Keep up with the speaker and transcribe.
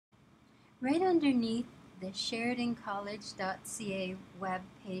Right underneath the SheridanCollege.ca web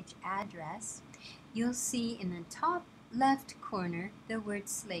page address, you'll see in the top left corner the word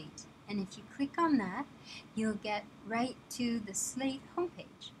SLATE. And if you click on that, you'll get right to the SLATE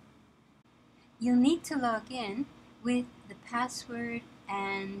homepage. You'll need to log in with the password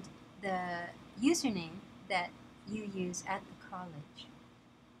and the username that you use at the college.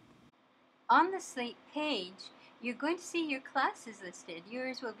 On the SLATE page, you're going to see your classes listed.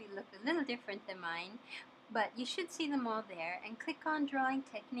 Yours will look a little different than mine, but you should see them all there, and click on Drawing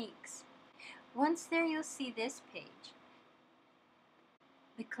Techniques. Once there, you'll see this page.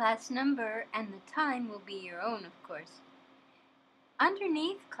 The class number and the time will be your own, of course.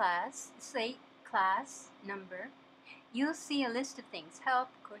 Underneath SLATE class number, you'll see a list of things: help,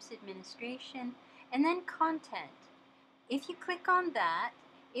 course administration, and then content. If you click on that,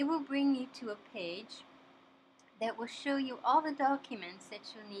 it will bring you to a page that will show you all the documents that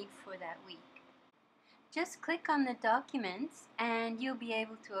you'll need for that week. Just click on the documents and you'll be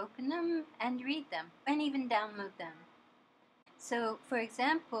able to open them and read them and even download them. So for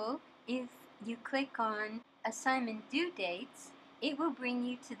example, if you click on assignment due dates, it will bring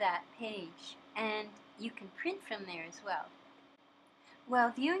you to that page and you can print from there as well. While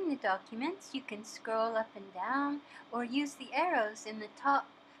viewing the documents, you can scroll up and down or use the arrows in the top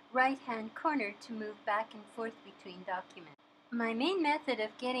right-hand corner to move back and forth between documents. My main method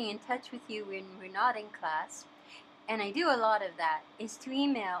of getting in touch with you when we're not in class, and I do a lot of that, is to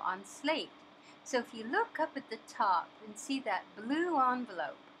email on SLATE. So if you look up at the top and see that blue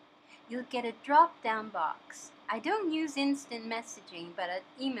envelope, you'll get a drop-down box. I don't use instant messaging, but an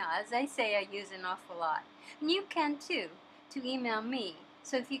email, as I say, I use an awful lot. And you can too, to email me.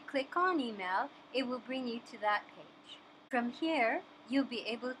 So if you click on email, it will bring you to that page. From here, you'll be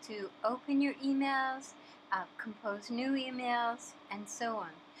able to open your emails, compose new emails, and so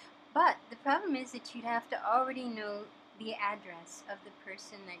on. But the problem is that you'd have to already know the address of the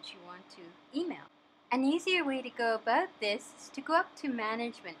person that you want to email. An easier way to go about this is to go up to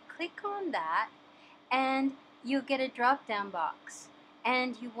Management, click on that, and you'll get a drop-down box.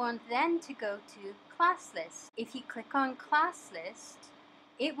 And you want then to go to Class List. If you click on Class List,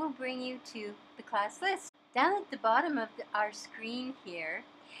 it will bring you to the class list. Down at the bottom of our screen here,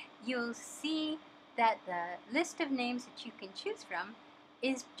 you'll see that the list of names that you can choose from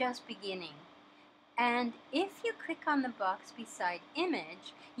is just beginning. And if you click on the box beside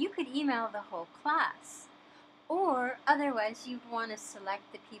Image, you could email the whole class. Or otherwise, you'd want to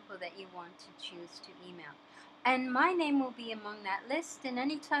select the people that you want to choose to email. And my name will be among that list, and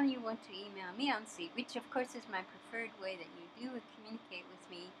anytime you want to email me on SLATE, which of course is my preferred way that you do communicate with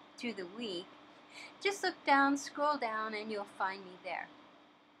me through the week, just look down, scroll down, and you'll find me there.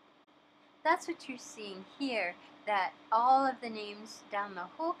 That's what you're seeing here, that all of the names down the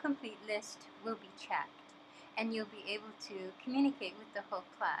whole complete list will be checked, and you'll be able to communicate with the whole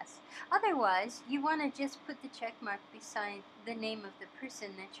class. Otherwise, you want to just put the check mark beside the name of the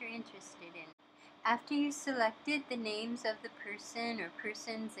person that you're interested in. After you've selected the names of the person or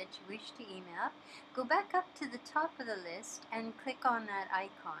persons that you wish to email, go back up to the top of the list and click on that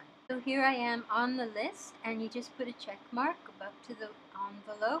icon. So here I am on the list, and you just put a check mark up to the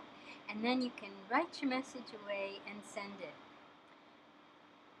envelope, and then you can write your message away and send it.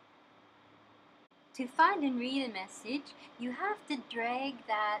 To find and read a message, you have to drag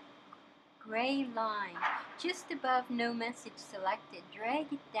that gray line just above No Message Selected.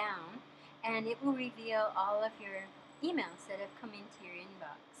 Drag it down, and it will reveal all of your emails that have come into your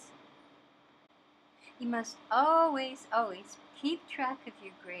inbox. You must always keep track of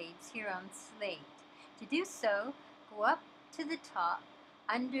your grades here on SLATE. To do so, go up to the top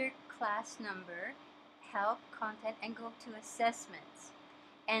under Class Number, Help, Content, and go to Assessments.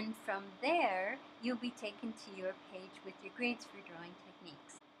 And from there, you'll be taken to your page with your grades for drawing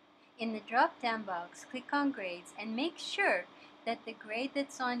techniques. In the drop-down box, click on Grades and make sure that the grade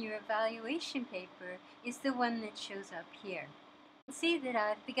that's on your evaluation paper is the one that shows up here. You can see that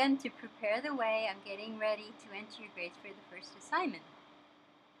I've begun to prepare the way. I'm getting ready to enter your grades for the first assignment.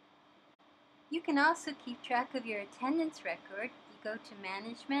 You can also keep track of your attendance record. You go to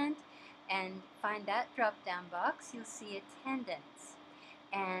Management and find that drop-down box. You'll see Attendance.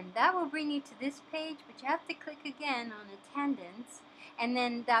 And that will bring you to this page, but you have to click again on Attendance, and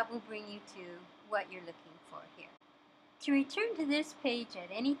then that will bring you to what you're looking for here. To return to this page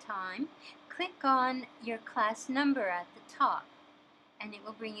at any time, click on your class number at the top, and it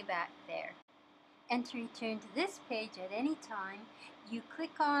will bring you back there. And to return to this page at any time, you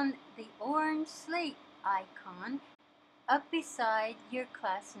click on the orange SLATE icon up beside your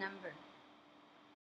class number.